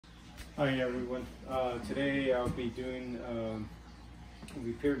Hi everyone. Today I'll be doing a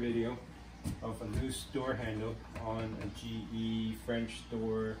repair video of a loose door handle on a GE French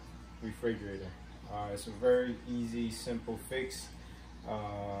door refrigerator. It's a very easy, simple fix.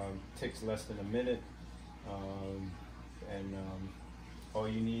 Takes less than a minute, and all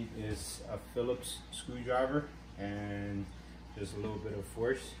you need is a Phillips screwdriver and just a little bit of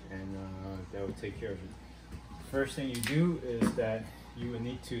force, and that will take care of it. First thing you do is that you will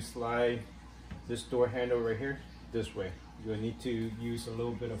need to slide this door handle right here this way. You'll need to use a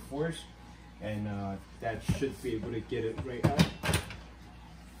little bit of force, and that should be able to get it right out.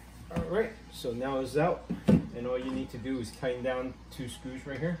 Alright, so now it's out, and all you need to do is tighten down two screws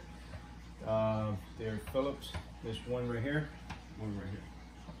right here. They're Phillips. There's one right here, one right here.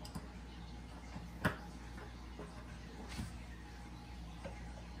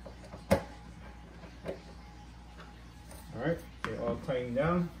 Alright, they're all tightened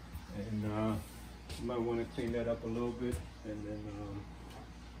down, and you might want to clean that up a little bit, and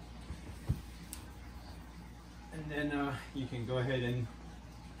then you can go ahead and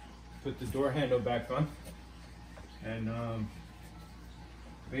put the door handle back on, and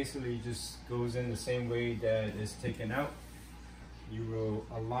basically it just goes in the same way that it's taken out. You will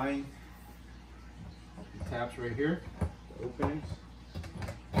align the tabs right here, the openings.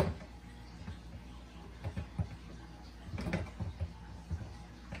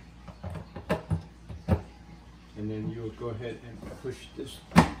 And then you'll go ahead and push this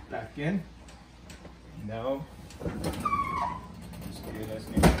back in. Now,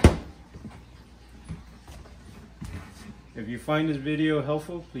 if you find this video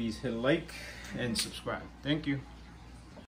helpful, please hit like and subscribe. Thank you.